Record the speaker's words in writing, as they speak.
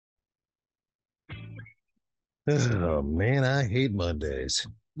Oh man, I hate Mondays.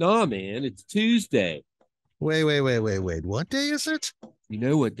 Nah, man, it's Tuesday. Wait. What day is it? You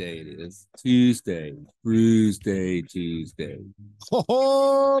know what day it is. Tuesday. Brewsday, Tuesday.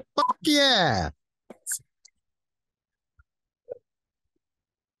 Oh, fuck yeah.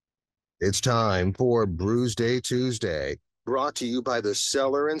 It's time for Brewsday Tuesday, brought to you by the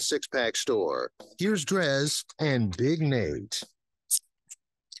Cellar and Six Pack Store. Here's DreZ and Big Nate.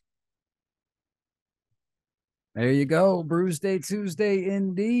 There you go. Brewsday Tuesday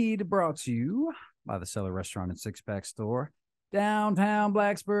indeed, brought to you by the Cellar Restaurant and Six Pack Store, downtown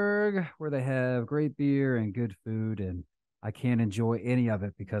Blacksburg, where they have great beer and good food. And I can't enjoy any of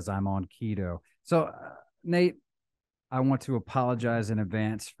it because I'm on keto. So, Nate, I want to apologize in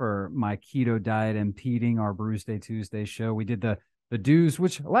advance for my keto diet impeding our Brewsday Tuesday show. We did the dews,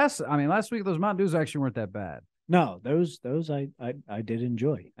 which last week those Mountain Dews actually weren't that bad. No, those I did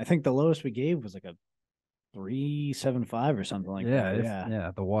enjoy. I think the lowest we gave was like a 3.75 or something like Yeah, that. Yeah.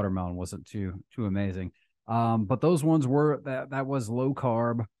 yeah. The watermelon wasn't too amazing. But those ones were that was low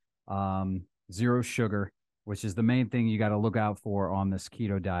carb, zero sugar, which is the main thing you got to look out for on this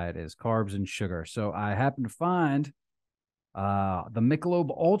keto diet is carbs and sugar. So I happened to find the Michelob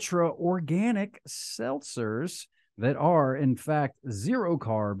Ultra Organic Seltzers that are in fact zero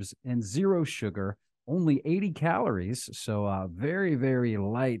carbs and zero sugar, only 80 calories. So very, very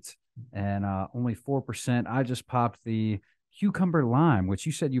light and only 4%. I just popped the cucumber lime, which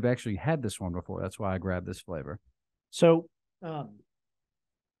you said you've actually had this one before. That's why I grabbed this flavor. So,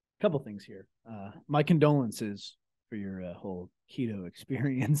 couple things here. My condolences for your whole keto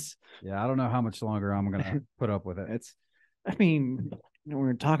experience. Yeah, I don't know how much longer I'm gonna put up with it.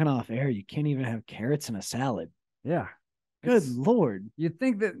 We're talking off air. You can't even have carrots in a salad. Yeah. Good Lord. You'd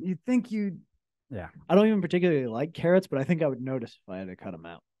think yeah. I don't even particularly like carrots, but I think I would notice if I had to cut them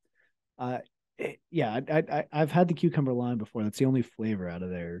out. I've had the cucumber lime before. That's the only flavor out of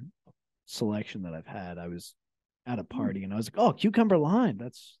their selection that I've had. I was at a party and I was like, "Oh, cucumber lime.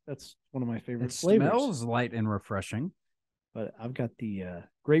 That's one of my favorite flavors." It smells light and refreshing. But I've got the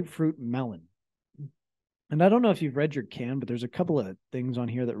grapefruit melon. And I don't know if you've read your can, but there's a couple of things on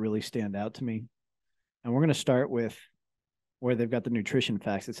here that really stand out to me. And we're going to start with where they've got the nutrition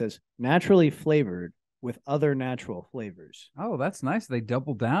facts. It says naturally flavored with other natural flavors. Oh, that's nice. They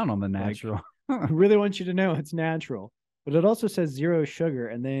double down on the natural. I really want you to know it's natural. But it also says zero sugar.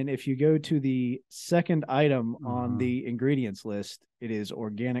 And then if you go to the second item on the ingredients list, it is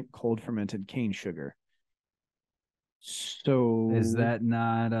organic cold fermented cane sugar. So is that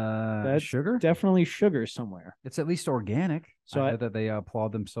not that's sugar? Definitely sugar somewhere. It's at least organic. So I know that they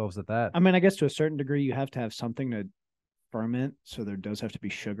applaud themselves at that. I mean, I guess to a certain degree, you have to have something to ferment. So there does have to be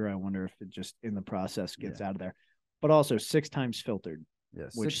sugar. I wonder if it just in the process gets out of there. But also 6 times filtered,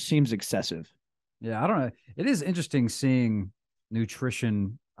 which seems excessive. Yeah, I don't know. It is interesting seeing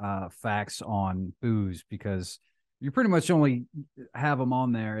nutrition facts on booze because you pretty much only have them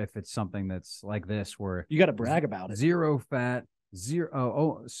on there if it's something that's like this, where you got to brag about it. 0 fat,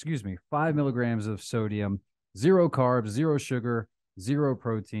 5 milligrams of sodium, 0 carbs, 0 sugar, 0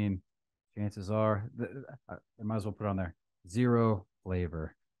 protein. Chances are, I might as well put it on there, 0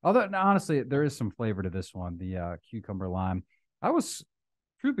 flavor. Although, honestly, there is some flavor to this one, the cucumber lime.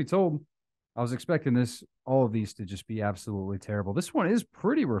 Truth be told, I was expecting all of these to just be absolutely terrible. This one is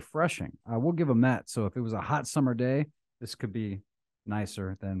pretty refreshing. I will give them that. So if it was a hot summer day, this could be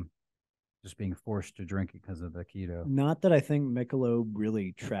nicer than just being forced to drink it because of the keto. Not that I think Michelob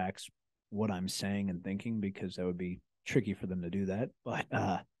really tracks what I'm saying and thinking, because that would be tricky for them to do that. But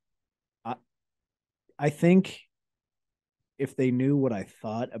I think if they knew what I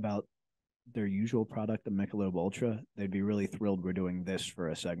thought about their usual product, the Michelob Ultra, they'd be really thrilled we're doing this for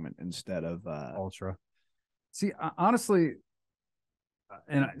a segment instead of Ultra. See, honestly,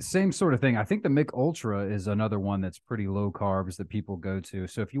 and same sort of thing. I think the Mick Ultra is another one that's pretty low carbs that people go to.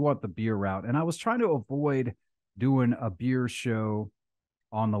 So if you want the beer route, and I was trying to avoid doing a beer show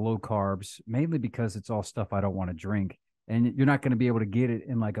on the low carbs, mainly because it's all stuff I don't want to drink. And you're not going to be able to get it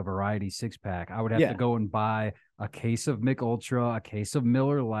in like a variety 6-pack. I would have to go and buy a case of Mick Ultra, a case of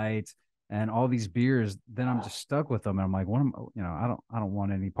Miller Lite, and all these beers. Then I'm just stuck with them. And I'm like, I don't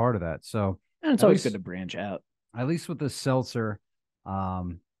want any part of that. So, and it's always good to branch out. At least with the seltzer,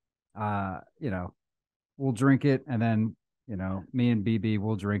 we'll drink it, and then me and BB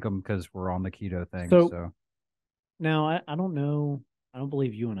will drink them because we're on the keto thing. So now I don't know. I don't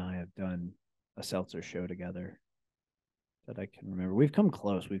believe you and I have done a seltzer show together that I can remember. We've come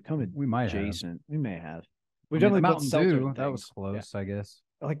close. We might adjacent. We may have. We've definitely Mountain Dew. That was close, I guess.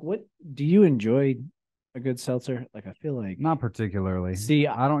 Like, what do you enjoy a good seltzer? Like, I feel like Not particularly. See,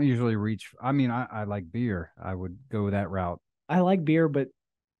 I don't usually reach. I mean, I like beer. I would go that route. I like beer, but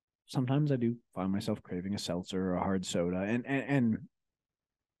sometimes I do find myself craving a seltzer or a hard soda, and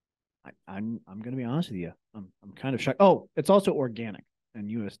I'm gonna be honest with you, I'm kind of shocked. Oh, it's also organic and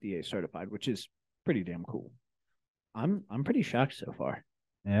USDA certified, which is pretty damn cool. I'm pretty shocked so far.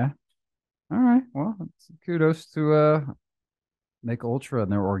 Yeah. All right. Well, kudos to Make Ultra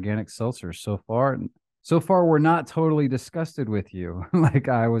and their organic seltzers so far. And so far, we're not totally disgusted with you, like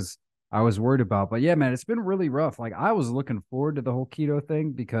I was worried about. But yeah, man, it's been really rough. Like I was looking forward to the whole keto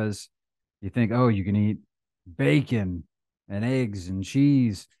thing because you think, oh, you can eat bacon and eggs and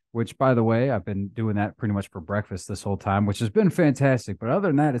cheese. Which, by the way, I've been doing that pretty much for breakfast this whole time, which has been fantastic. But other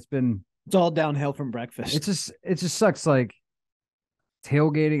than that, It's all downhill from breakfast. it just sucks. Like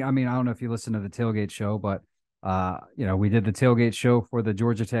tailgating. I mean, I don't know if you listen to the tailgate show, but you know, we did the tailgate show for the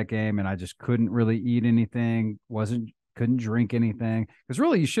Georgia Tech game, and I just couldn't really eat anything. Couldn't drink anything because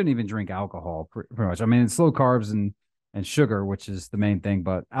really you shouldn't even drink alcohol pretty much. I mean, it's low carbs and sugar, which is the main thing,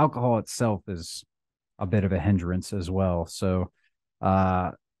 but alcohol itself is a bit of a hindrance as well. So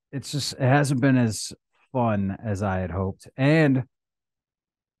it hasn't been as fun as I had hoped, and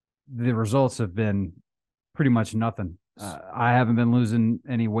the results have been pretty much nothing. I haven't been losing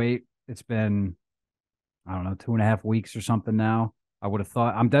any weight. It's been, I don't know, 2.5 weeks or something now. I would have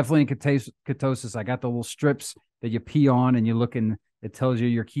thought I'm definitely in ketosis. I got the little strips that you pee on and you look and it tells you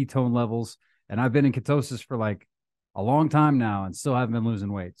your ketone levels. And I've been in ketosis for like a long time now and still haven't been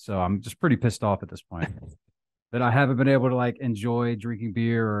losing weight. So I'm just pretty pissed off at this point that I haven't been able to like enjoy drinking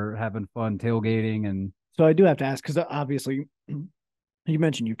beer or having fun tailgating. And So I do have to ask because obviously you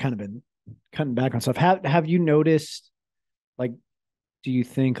mentioned you've kind of been cutting back on stuff. Have you noticed, like, do you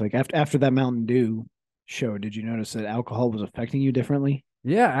think like after that Mountain Dew show, did you notice that alcohol was affecting you differently?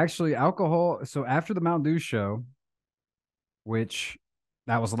 yeah, actually, alcohol. So after the Mountain Dew show, which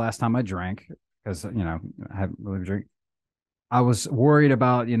that was the last time I drank because, you know, I haven't really drank. I was worried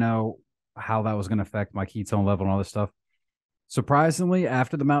about, you know, how that was going to affect my ketone level and all this stuff. Surprisingly,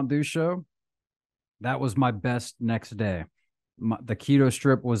 after the Mountain Dew show, that was my best next day. The keto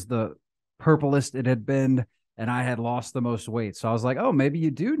strip was the purplest it had been, and I had lost the most weight. So I was like, oh, maybe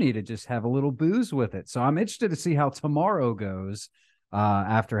you do need to just have a little booze with it. So I'm interested to see how tomorrow goes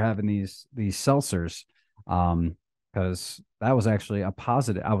after having these seltzers. Because that was actually a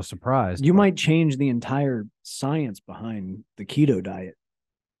positive. I was surprised. You might change the entire science behind the keto diet.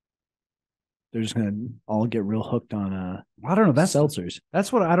 They're just gonna all get real hooked on I don't know. That's seltzers.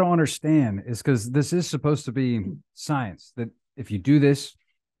 That's what I don't understand is because this is supposed to be science that if you do this,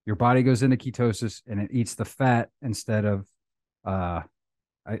 your body goes into ketosis and it eats the fat instead of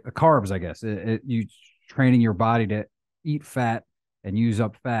carbs, I guess. You training your body to eat fat and use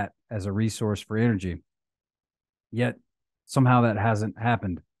up fat as a resource for energy. Yet somehow that hasn't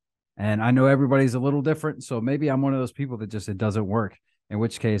happened. And I know everybody's a little different. So maybe I'm one of those people that just it doesn't work. In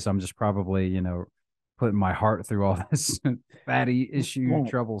which case I'm just probably, you know, putting my heart through all this fatty issue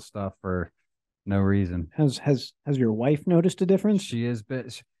trouble stuff for no reason. Has your wife noticed a difference? She has been.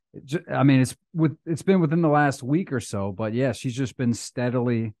 I mean, it's been within the last week or so, but yeah, she's just been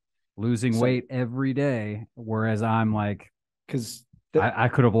steadily losing weight every day. Whereas I'm like, because I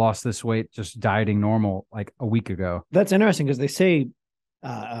could have lost this weight just dieting normal like a week ago. That's interesting because they say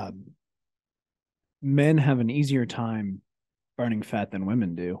men have an easier time burning fat than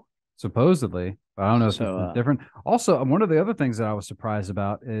women do. Supposedly, but I don't know if it's different. Also, one of the other things that I was surprised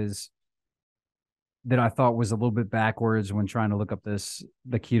about is that I thought was a little bit backwards when trying to look up the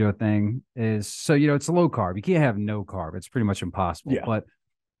keto thing is, so, you know, it's low carb. You can't have no carb. It's pretty much impossible. Yeah. But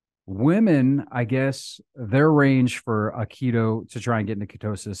women, I guess their range for a keto to try and get into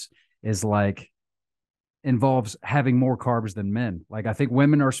ketosis is like involves having more carbs than men. Like I think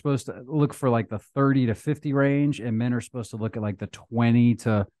women are supposed to look for like the 30 to 50 range and men are supposed to look at like the 20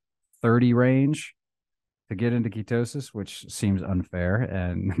 to 30 range to get into ketosis, which seems unfair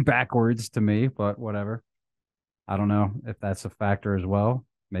and backwards to me, but whatever. I don't know if that's a factor as well,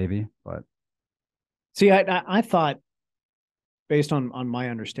 maybe, but see, I thought based on my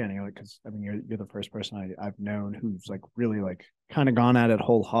understanding, like, because I mean, you're the first person I've known who's like really like kind of gone at it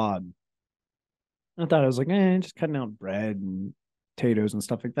whole hog. I thought I was like, just cutting out bread and potatoes and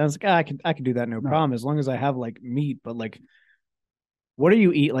stuff like that. I was like, I could do that no problem as long as I have like meat. But like, what do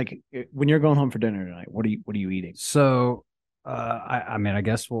you eat? Like when you're going home for dinner tonight, what are you eating? So, I mean, I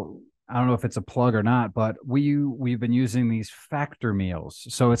guess I don't know if it's a plug or not, but we've been using these factor meals.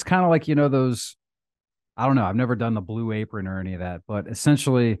 So it's kind of like, you know, those, I don't know. I've never done the Blue Apron or any of that, but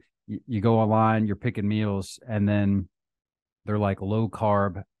essentially you go online, you're picking meals, and then they're like low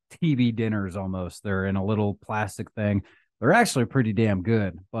carb TV dinners almost. They're in a little plastic thing. They're actually pretty damn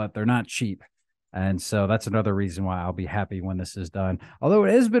good, but they're not cheap. And so that's another reason why I'll be happy when this is done. Although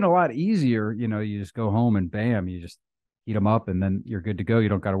it has been a lot easier, you just go home and bam, you just heat them up and then you're good to go. You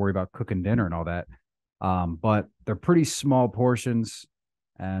don't got to worry about cooking dinner and all that. But they're pretty small portions,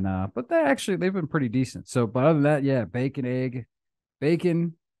 and but they've been pretty decent. So, but other than that, yeah,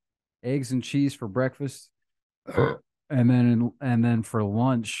 bacon, eggs and cheese for breakfast, and then for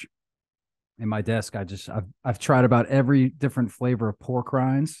lunch, in my desk, I've tried about every different flavor of pork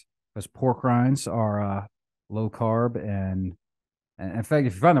rinds, because pork rinds are low carb, and in fact,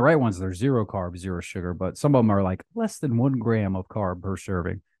 if you find the right ones, they're 0 carb, 0 sugar, but some of them are like less than 1 gram of carb per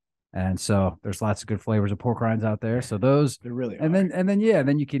serving. And so there's lots of good flavors of pork rinds out there. So those They really and are.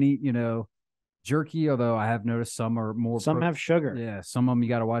 then you can eat, jerky, although I have noticed some are more Some have sugar. Yeah, some of them you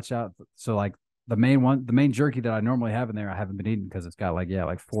got to watch out. So like the main jerky that I normally have in there, I haven't been eating because it's got like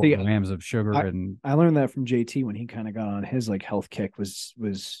 4 grams of sugar. I learned that from JT when he kind of got on his like health kick,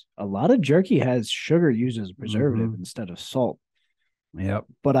 was a lot of jerky has sugar used as a preservative instead of salt. Yep.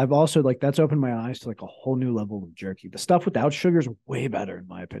 But I've also that's opened my eyes to like a whole new level of jerky. The stuff without sugar is way better in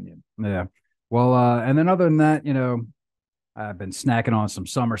my opinion. Yeah. Well, and then other than that, I've been snacking on some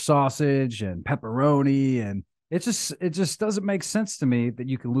summer sausage and pepperoni, and it just doesn't make sense to me that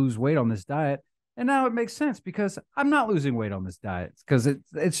you can lose weight on this diet. And now it makes sense because I'm not losing weight on this diet, because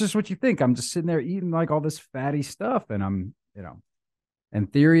it's just what you think. I'm just sitting there eating like all this fatty stuff, and I'm, in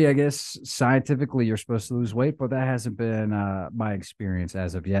theory, I guess scientifically you're supposed to lose weight, but that hasn't been my experience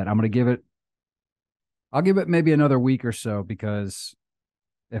as of yet. I'll give it maybe another week or so, because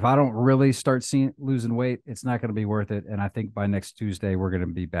if I don't really start losing weight, it's not going to be worth it. And I think by next Tuesday, we're going to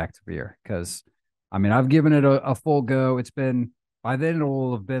be back to beer, because I've given it a full go. By then it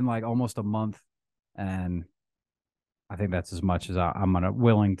will have been like almost a month. And I think that's as much as I'm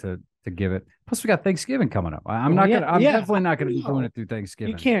willing to give it. Plus, we got Thanksgiving coming up. I'm definitely not going to be doing it through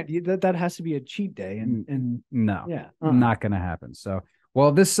Thanksgiving. You can't. That has to be a cheat day, and no, not going to happen. So,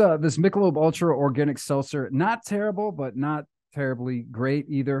 well, this Michelob Ultra Organic Seltzer, not terrible, but not terribly great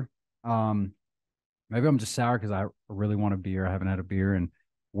either. Maybe I'm just sour because I really want a beer. I haven't had a beer in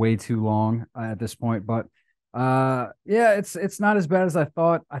way too long at this point, but yeah, it's not as bad as I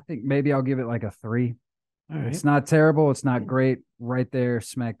thought. I think maybe I'll give it like a 3. Right. It's not terrible. It's not great. Right there,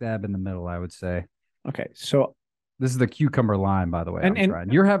 smack dab in the middle, I would say. Okay, so this is the cucumber lime, by the way.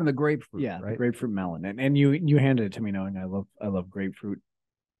 And you're having the grapefruit, yeah, right? the grapefruit melon, and you handed it to me knowing I love grapefruit.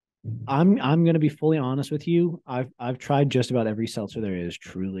 I'm going to be fully honest with you. I've tried just about every seltzer there is.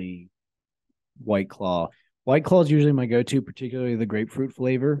 Truly, White Claw. White Claw is usually my go-to, particularly the grapefruit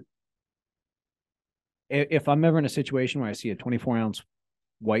flavor. If I'm ever in a situation where I see a 24-ounce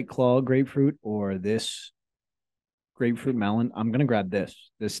White Claw grapefruit or this grapefruit melon, I'm gonna grab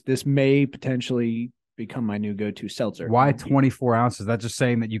this. This may potentially become my new go-to seltzer. Why 24 ounces? Is that just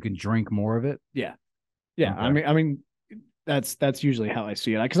saying that you can drink more of it? Yeah. Okay. I mean, that's usually how I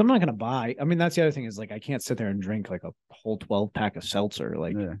see it. Because I'm not gonna buy. That's the other thing is I can't sit there and drink like a whole 12 pack of seltzer.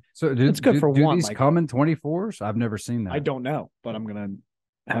 So it's good for one. Do these come in 24s? I've never seen that. I don't know, but I'm gonna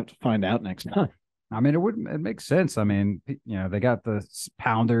have to find out next time. It makes sense. They got the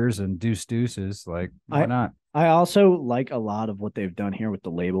pounders and deuces. Like, why not? I also like a lot of what they've done here with the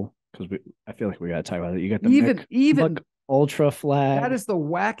label, because I feel like we got to talk about it. You got the even Ultra flag. That is the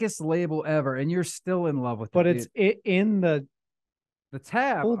wackest label ever, and you're still in love with it. But it's in the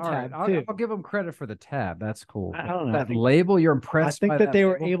tab. Full All right, tab, I'll give them credit for the tab. That's cool. I don't know. That label, you're impressed. I think by that they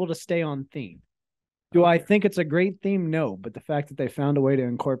label? were able to stay on theme. Do I think it's a great theme? No, but the fact that they found a way to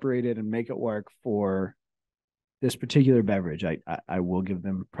incorporate it and make it work for this particular beverage, I will give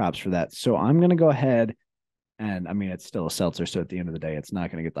them props for that. So I'm going to go ahead, and it's still a seltzer, so at the end of the day, it's not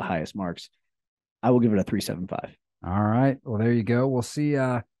going to get the highest marks. I will give it a 3.75. All right. Well, there you go. We'll see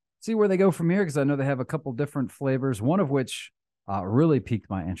where they go from here, because I know they have a couple different flavors, one of which really piqued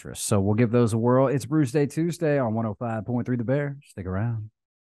my interest. So we'll give those a whirl. It's Brewsday Tuesday on 105.3 The Bear. Stick around.